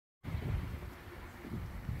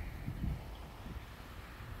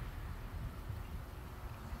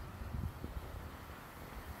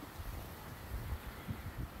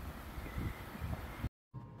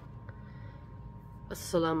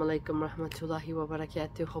Assalamu alaikum rahmatullahi wa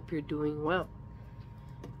barakatuh. Hope you're doing well.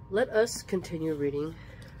 Let us continue reading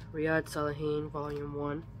Riyad Saliheen Volume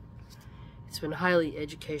 1. It's been highly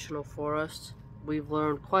educational for us. We've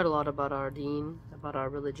learned quite a lot about our deen, about our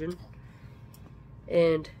religion,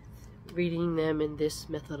 and reading them in this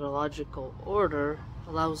methodological order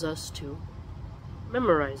allows us to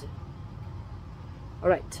memorize it.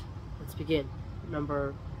 Alright, let's begin.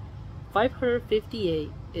 Number 558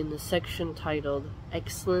 in the section titled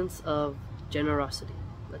Excellence of Generosity.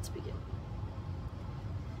 Let's begin.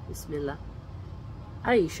 Bismillah.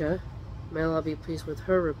 Aisha, may Allah be pleased with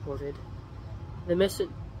her, reported, the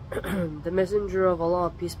messenger of Allah,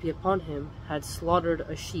 peace be upon him, had slaughtered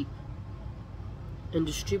a sheep and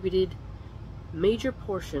distributed major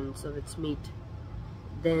portions of its meat.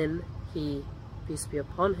 Then he, peace be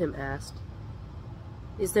upon him, asked,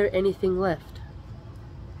 "Is there anything left?"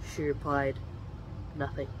 She replied,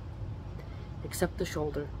 "Nothing, except the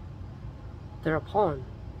shoulder." Thereupon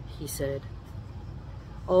he said,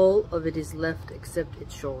 "All of it is left except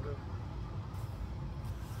its shoulder."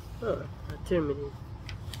 At-Tirmidhi.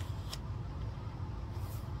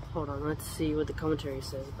 Hold on, let's see what the commentary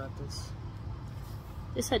says about this.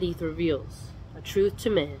 This hadith reveals a truth to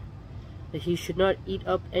man, that he should not eat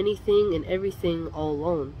up anything and everything all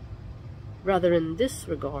alone. Rather, in this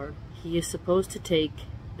regard, he is supposed to take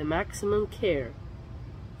the maximum care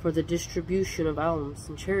for the distribution of alms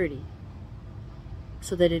and charity,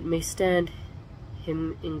 so that it may stand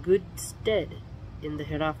him in good stead in the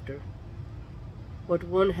hereafter. What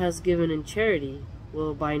one has given in charity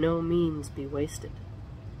will by no means be wasted,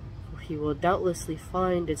 for he will doubtlessly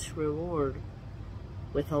find its reward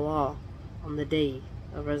with Allah on the day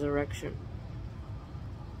of resurrection.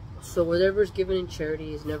 So whatever is given in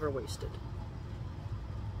charity is never wasted,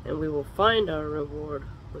 and we will find our reward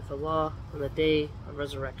with Allah on the day of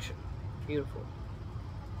resurrection. Beautiful.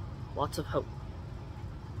 Lots of hope.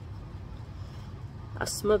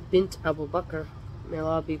 Asma bint Abu Bakr, may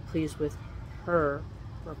Allah be pleased with her,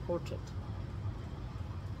 reported,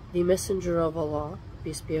 the messenger of Allah,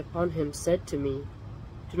 peace be upon him, said to me,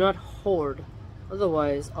 "Do not hoard,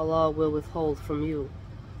 otherwise Allah will withhold from you."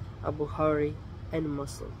 Bukhari and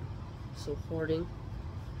Muslim. So hoarding,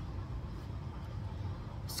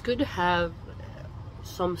 it's good to have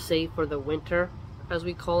some save for the winter, as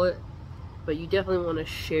we call it, but you definitely want to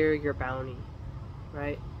share your bounty,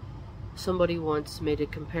 right? Somebody once made a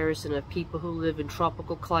comparison of people who live in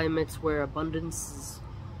tropical climates where abundance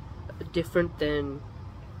is different than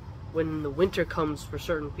when the winter comes for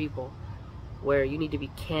certain people, where you need to be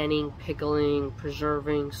canning, pickling,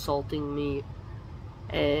 preserving, salting meat,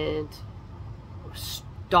 and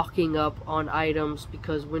stocking up on items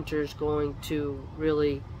because winter is going to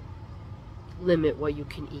really limit what you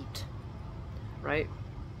can eat, right?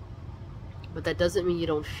 But that doesn't mean you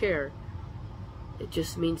don't share. It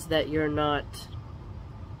just means that you're not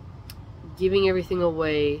giving everything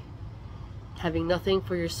away, having nothing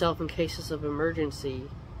for yourself in cases of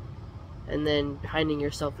emergency, and then finding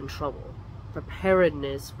yourself in trouble.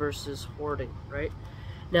 Preparedness versus hoarding, right?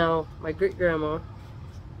 Now, my great-grandma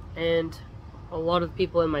and a lot of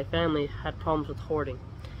people in my family had problems with hoarding.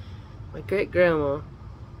 My great-grandma,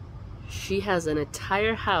 she has an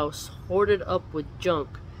entire house hoarded up with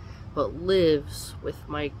junk, but lives with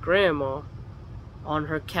my grandma on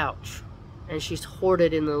her couch, and she's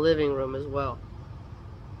hoarded in the living room as well.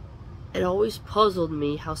 It always puzzled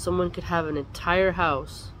me how someone could have an entire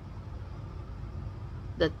house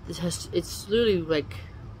that it's literally like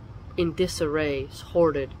in disarray, it's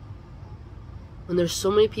hoarded. When there's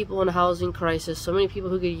so many people in a housing crisis, so many people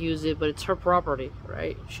who could use it, but it's her property,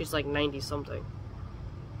 right? She's like 90 something.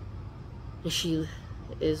 And she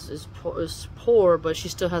is poor, but she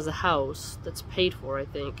still has a house that's paid for, I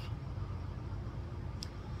think.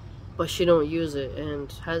 But she don't use it,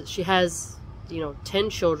 and she has, 10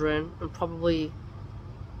 children and probably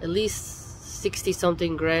at least 60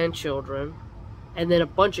 something grandchildren, and then a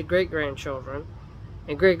bunch of great grandchildren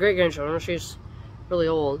and great grandchildren. She's really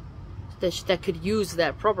old, that could use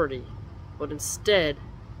that property, but instead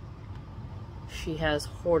she has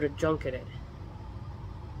hoarded junk in it,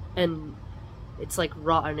 and it's like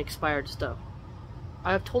rotten, expired stuff.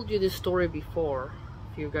 I've told you this story before,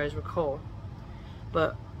 if you guys recall,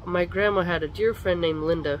 but my grandma had a dear friend named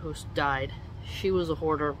Linda who died. She was a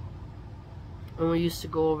hoarder, and we used to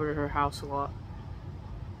go over to her house a lot,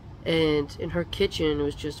 and in her kitchen it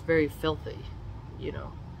was just very filthy,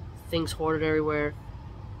 things hoarded everywhere.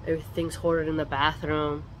 Everything's hoarded in the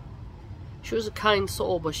bathroom. She was a kind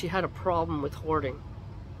soul, but she had a problem with hoarding.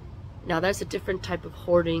 Now that's a different type of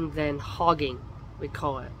hoarding than hogging, we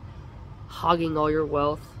call it. Hogging all your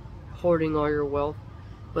wealth, hoarding all your wealth,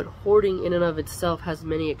 but hoarding in and of itself has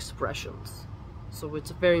many expressions. So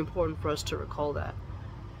it's very important for us to recall that.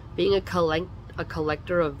 Being a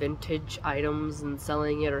collector of vintage items and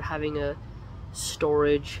selling it, or having a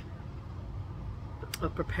storage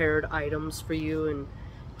of prepared items for you in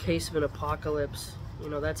case of an apocalypse, you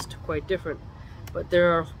know, that's quite different. But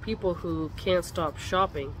there are people who can't stop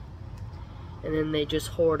shopping, and then they just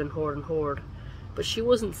hoard and hoard and hoard. But she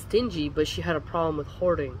wasn't stingy, but she had a problem with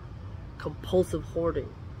hoarding, compulsive hoarding.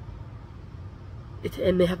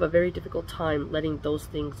 And they have a very difficult time letting those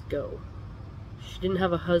things go. She didn't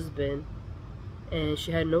have a husband, and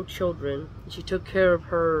she had no children. She took care of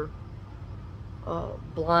her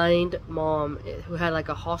blind mom, who had like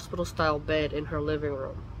a hospital-style bed in her living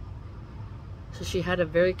room. So she had a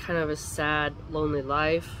very kind of a sad, lonely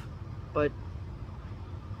life, but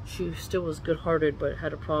she still was good-hearted, but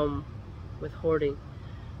had a problem with hoarding.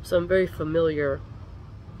 So I'm very familiar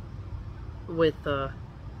with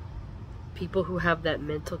people who have that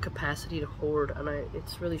mental capacity to hoard, and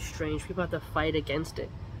it's really strange. People have to fight against it.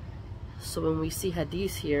 So when we see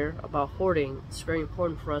hadiths here about hoarding, it's very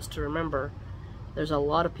important for us to remember there's a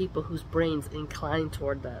lot of people whose brains incline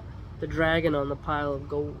toward that. The dragon on the pile of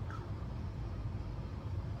gold.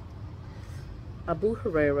 Abu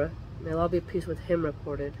Huraira, may Allah be pleased with him,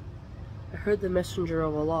 reported, I heard the Messenger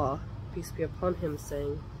of Allah, peace be upon him,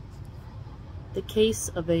 saying, the case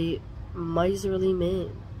of a miserly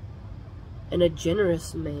man and a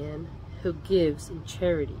generous man who gives in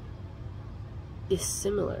charity is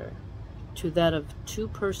similar to that of two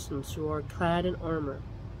persons who are clad in armor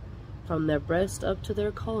from their breast up to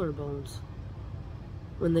their collarbones.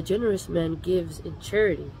 When the generous man gives in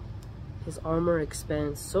charity, his armor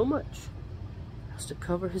expands so much as to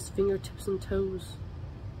cover his fingertips and toes.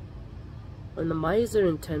 When the miser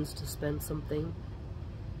intends to spend something,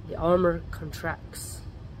 the armor contracts,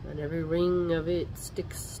 and every ring of it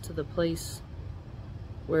sticks to the place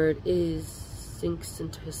where it is, sinks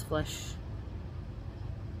into his flesh.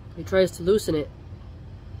 He tries to loosen it,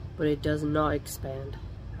 but it does not expand.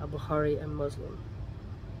 Al-Bukhari and Muslim.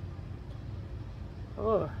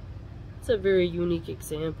 Oh, it's a very unique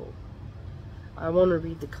example. I want to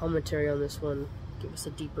read the commentary on this one, give us a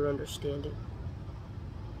deeper understanding.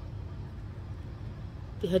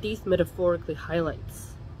 The hadith metaphorically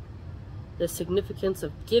highlights the significance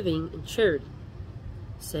of giving in charity,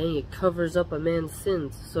 saying it covers up a man's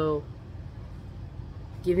sins. So,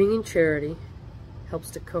 giving in charity helps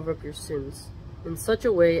to cover up your sins in such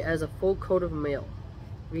a way as a full coat of mail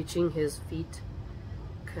reaching his feet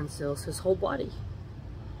conceals his whole body.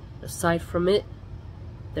 Aside from it,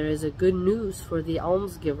 there is a good news for the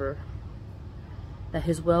almsgiver, that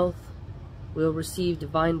his wealth will receive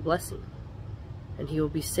divine blessing, and he will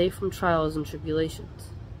be safe from trials and tribulations.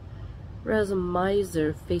 Whereas a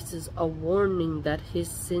miser faces a warning that his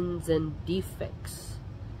sins and defects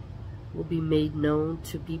will be made known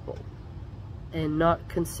to people and not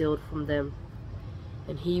concealed from them,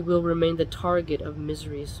 and he will remain the target of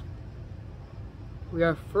miseries. We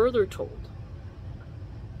are further told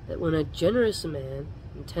that when a generous man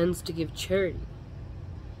intends to give charity,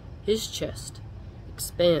 his chest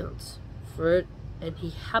expands for it, and he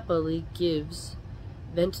happily gives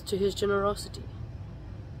vent to his generosity.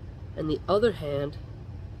 On the other hand,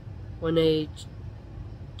 when a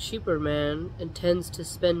cheaper man intends to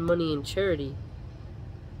spend money in charity,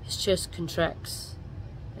 his chest contracts,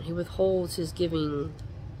 and he withholds his giving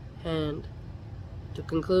hand. To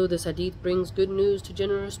conclude, this hadith brings good news to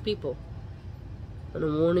generous people and a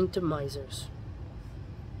warning to misers.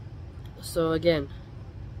 So again,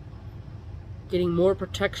 getting more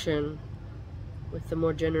protection with the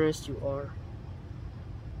more generous you are.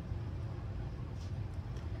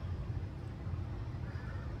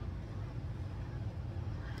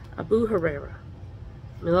 Abu Huraira,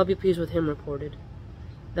 may Allah be pleased with him, reported,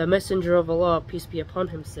 the Messenger of Allah, peace be upon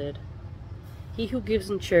him, said, he who gives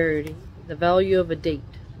in charity the value of a date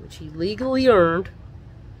which he legally earned,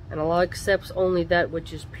 and Allah accepts only that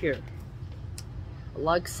which is pure.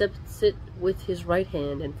 Allah accepts it with his right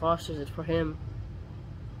hand and fosters it for him,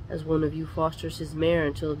 as one of you fosters his mare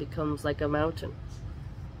until it becomes like a mountain.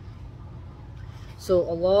 So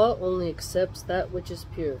Allah only accepts that which is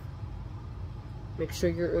pure. Make sure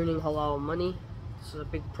you're earning halal money. This is a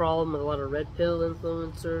big problem with a lot of red pill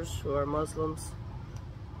influencers who are Muslims,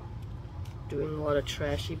 doing a lot of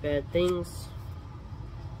trashy bad things,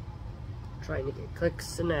 trying to get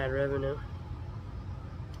clicks and ad revenue.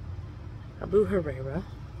 Abu Huraira,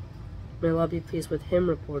 may Allah be pleased with him,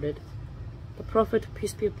 reported, the Prophet,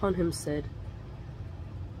 peace be upon him, said,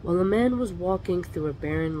 while a man was walking through a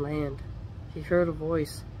barren land, he heard a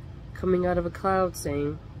voice coming out of a cloud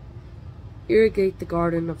saying, irrigate the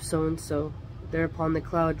garden of so-and-so. Thereupon the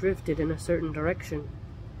cloud drifted in a certain direction,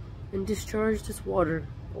 and discharged its water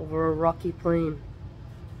over a rocky plain.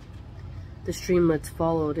 The streamlets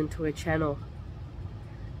followed into a channel.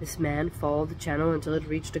 This man followed the channel until it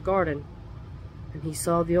reached a garden, and he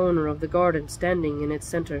saw the owner of the garden standing in its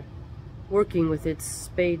center, working with its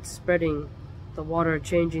spade, spreading the water,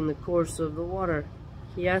 changing the course of the water.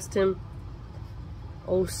 He asked him,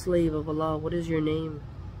 "O slave of Allah, what is your name?"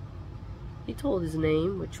 He told his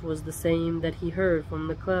name, which was the same that he heard from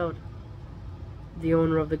the cloud. The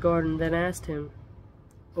owner of the garden then asked him,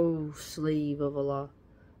 "O slave of Allah,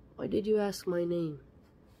 why did you ask my name?"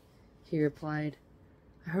 He replied,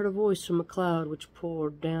 "I heard a voice from a cloud which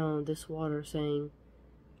poured down this water, saying,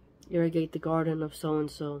 'Irrigate the garden of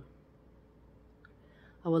so-and-so.'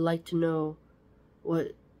 I would like to know,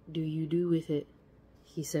 what do you do with it?"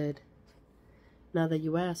 He said, "Now that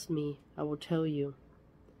you ask me, I will tell you.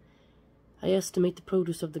 I estimate the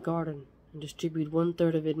produce of the garden and distribute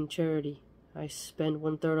 1/3 of it in charity. I spend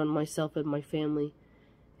 1/3 on myself and my family,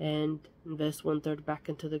 and invest 1/3 back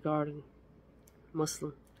into the garden."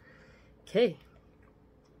 Muslim. Okay.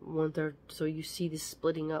 1/3. So you see this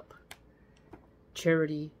splitting up.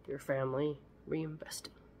 Charity, your family,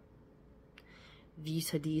 reinvesting.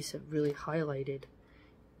 These hadiths have really highlighted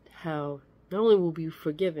how not only will be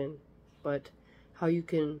forgiven, but how you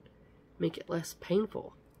can make it less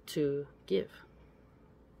painful to give,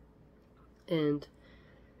 and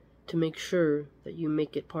to make sure that you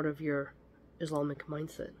make it part of your Islamic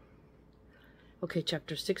mindset. Okay,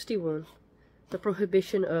 chapter 61, the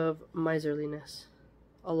prohibition of miserliness.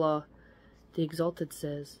 Allah, the Exalted,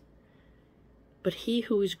 says, "But he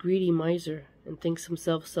who is greedy miser and thinks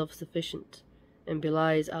himself self-sufficient and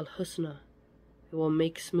belies al-husna, it will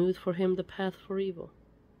make smooth for him the path for evil.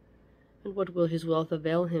 And what will his wealth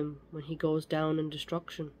avail him when he goes down in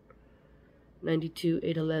destruction?"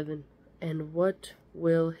 92:811. And what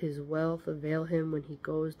will his wealth avail him when he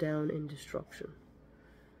goes down in destruction?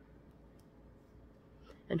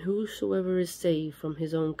 And whosoever is saved from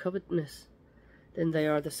his own covetousness, then they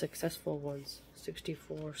are the successful ones.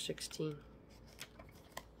 64:16.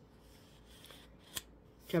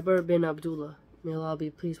 Jabir bin Abdullah, may Allah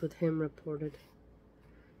be pleased with him, reported,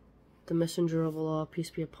 the Messenger of Allah,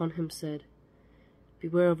 peace be upon him, said,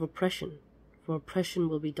 "Beware of oppression, for oppression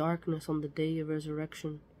will be darkness on the day of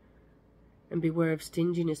resurrection. And beware of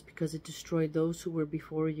stinginess, because it destroyed those who were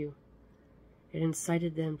before you. It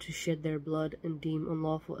incited them to shed their blood and deem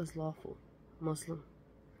unlawful as lawful." Muslim.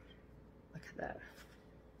 Look at that.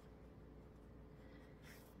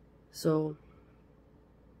 So,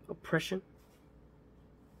 oppression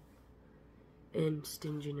and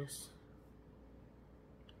stinginess.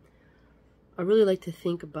 I really like to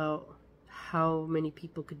think about how many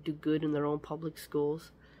people could do good in their own public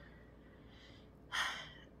schools.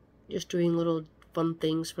 Just doing little fun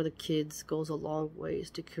things for the kids goes a long ways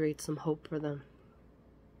to create some hope for them.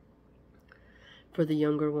 For the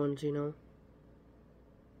younger ones, you know.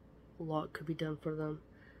 A lot could be done for them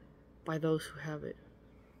by those who have it.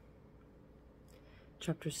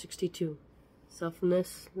 Chapter 62,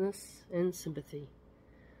 Selflessness and Sympathy.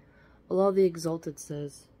 Allah the Exalted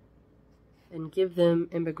says, "And give them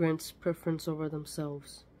immigrants preference over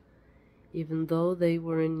themselves, even though they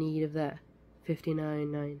were in need of that."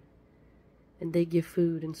 59:9. And they give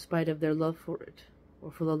food in spite of their love for it,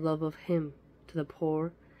 or for the love of him, to the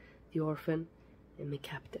poor, the orphan, and the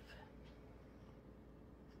captive.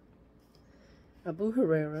 Abu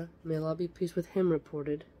Huraira, may Allah be pleased with him,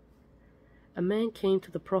 reported, a man came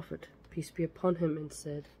to the Prophet, peace be upon him, and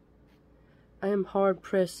said, "I am hard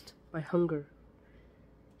pressed by hunger."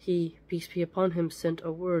 He, peace be upon him, sent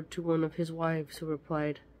a word to one of his wives, who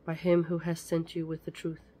replied, "By him who has sent you with the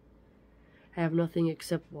truth, I have nothing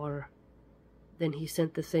except water." Then he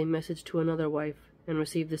sent the same message to another wife, and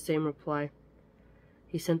received the same reply.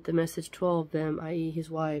 He sent the message to all of them, i.e. his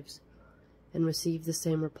wives, and received the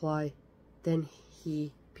same reply. Then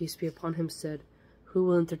he, peace be upon him, said, "Who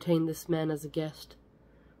will entertain this man as a guest?"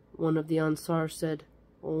 One of the Ansar said,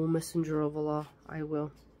 "O Messenger of Allah, I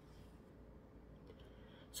will."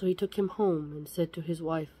 So he took him home and said to his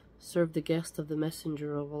wife, "Serve the guest of the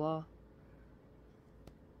Messenger of Allah."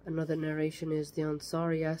 Another narration is, the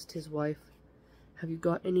Ansari asked his wife, "Have you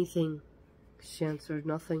got anything?" She answered,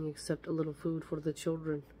 "Nothing except a little food for the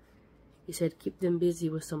children." He said, "Keep them busy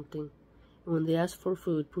with something, and when they ask for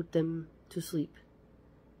food, put them to sleep.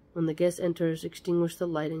 When the guest enters, extinguish the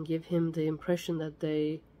light and give him the impression that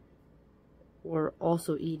they were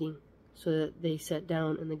also eating." So that they sat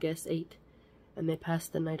down, and the guest ate, and they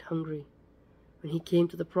passed the night hungry. When he came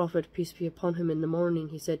to the Prophet, peace be upon him, in the morning,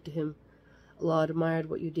 he said to him, Allah admired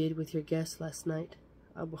what you did with your guests last night,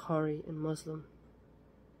 Al-Bukhari and Muslim.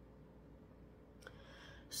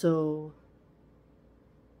 So,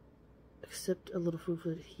 accept a little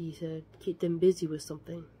food, he said, keep them busy with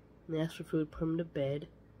something. And they asked for food, put them to bed.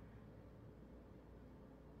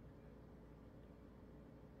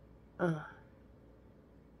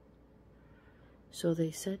 So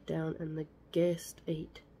they sat down and the guest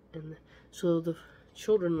ate. And so the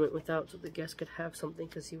children went without so the guest could have something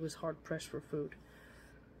because he was hard pressed for food.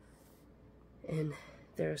 And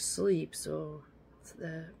they're asleep, so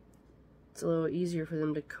it's a little easier for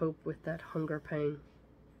them to cope with that hunger pain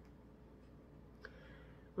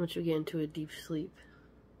once you get into a deep sleep.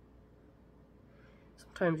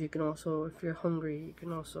 Sometimes you can also, if you're hungry, you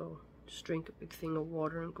can also just drink a big thing of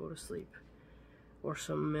water and go to sleep, or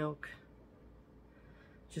some milk,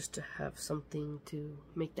 just to have something to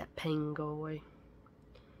make that pain go away.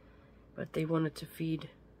 But they wanted to feed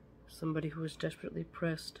somebody who was desperately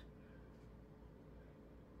pressed.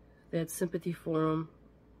 They had sympathy for him,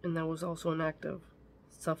 and that was also an act of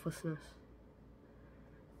selflessness.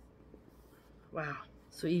 Wow.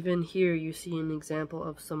 So even here you see an example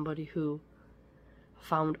of somebody who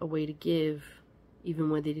found a way to give even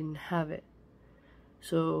when they didn't have it.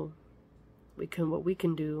 So what we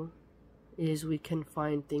can do is we can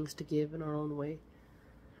find things to give in our own way.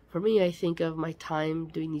 For me, I think of my time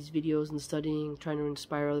doing these videos and studying, trying to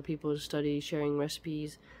inspire other people to study, sharing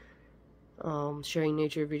recipes, sharing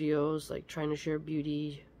nature videos, like trying to share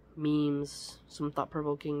beauty, memes, some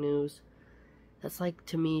thought-provoking news. That's like,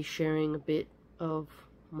 to me, sharing a bit of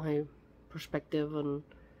my perspective on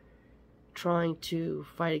trying to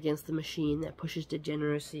fight against the machine that pushes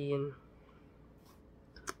degeneracy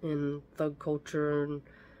and thug culture and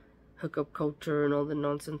hookup culture and all the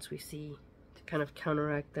nonsense we see, to kind of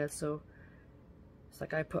counteract that. So it's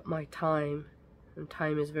like I put my time, and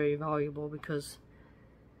time is very valuable because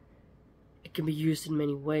it can be used in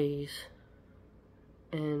many ways,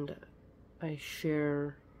 and I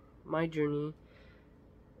share my journey,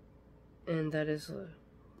 and that is a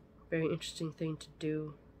very interesting thing to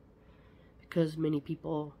do because many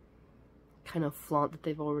people kind of flaunt that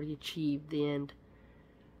they've already achieved the end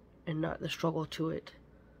and not the struggle to it.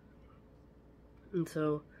 And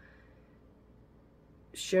so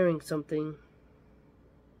sharing something,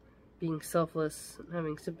 being selfless, and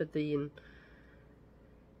having sympathy, and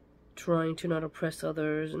trying to not oppress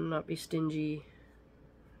others and not be stingy,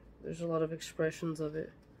 there's a lot of expressions of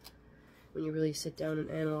it when you really sit down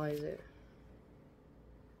and analyze it.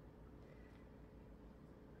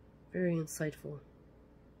 Very insightful.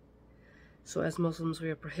 So as Muslims, we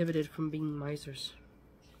are prohibited from being misers.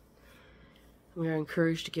 We are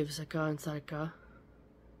encouraged to give zakah and sadaqah,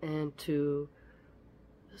 and to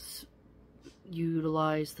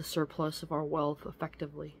utilize the surplus of our wealth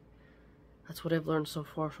effectively. That's what I've learned so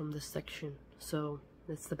far from this section. So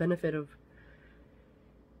it's the benefit of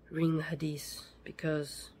reading the Hadiths,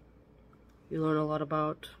 because you learn a lot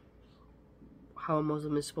about how a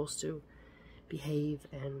Muslim is supposed to behave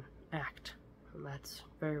and act, and that's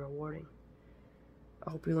very rewarding.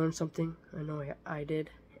 I hope you learned something. I know I did.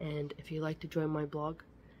 And if you'd like to join my blog,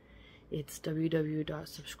 it's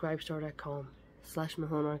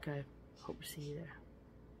www.subscribestar.com/MilahanArchive. Hope to see you there.